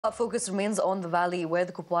Our focus remains on the valley where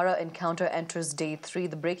the Kupwara encounter enters day 3.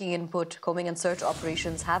 The breaking input, combing and search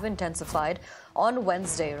operations have intensified. On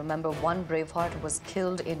Wednesday, remember, one Braveheart was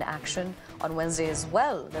killed in action. On Wednesday as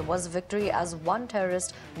well, there was victory as one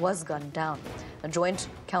terrorist was gunned down. Joint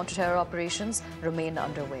counter-terror operations remain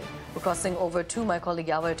underway. We're crossing over to my colleague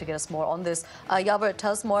Yavar to get us more on this. Yavar,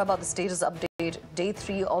 tell us more about the status update. Day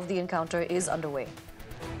 3 of the encounter is underway.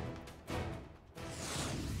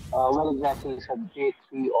 Well, exactly. So day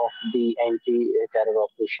three of the anti-terror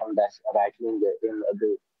operation that's rattling in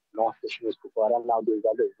the North Kashmir Kupwara. Now these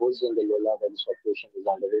are the woods in the Lola where this operation is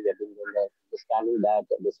underway. They've been understanding that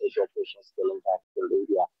the search operation is still intact in the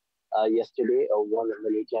area. Yesterday, one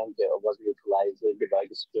militant was neutralized by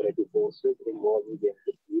the security forces involving the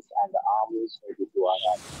police and the armies in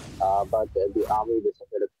Kupwara. But the army they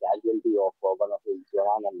suffered a casualty of one of his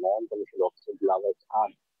Jawan and non-commissioned officer,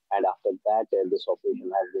 Khan. And after that, this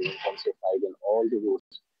operation has been intensified in all the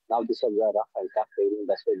routes. Now, this is a rough and tough training.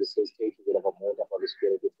 That's why this is taking a bit of a motor for the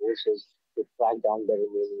security forces to track down the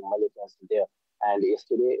remaining militants there. And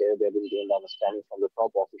yesterday, they've been gained understanding from the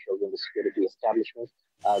top officials in the security establishment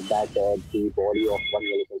that the body of one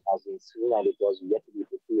militant has been seen and it was yet to be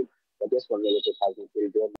retrieved. But yes, one militant has been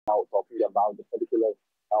killed. They're now talking about the particular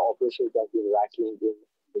operations that have been rattling in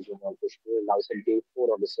the Jammu and Kashmir. Now it's a day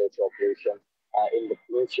 4 of the search operation in the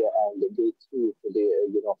future and the day 2 for the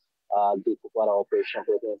the Kupwara operation.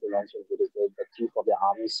 To mention it is the chief of the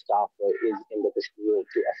army staff is in the Kashmir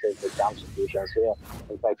to assess the ground situations here.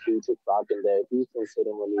 In fact, he took part in the evening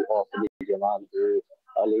ceremony of the Jawan who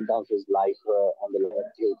laid down his life on the line of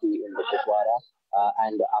duty in the Kupwara.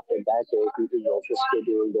 And after that, he is also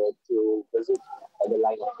scheduled to visit the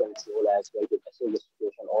line of control as well to assess the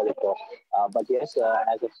situation all across. But yes,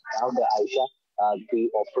 as of now, the Aisha, the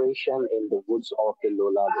operation in the woods of the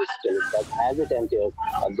Lola is still intact as it enters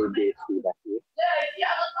the day 3 that year.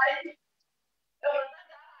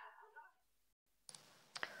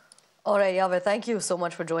 All right, Yavar, thank you so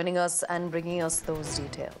much for joining us and bringing us those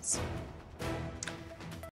details.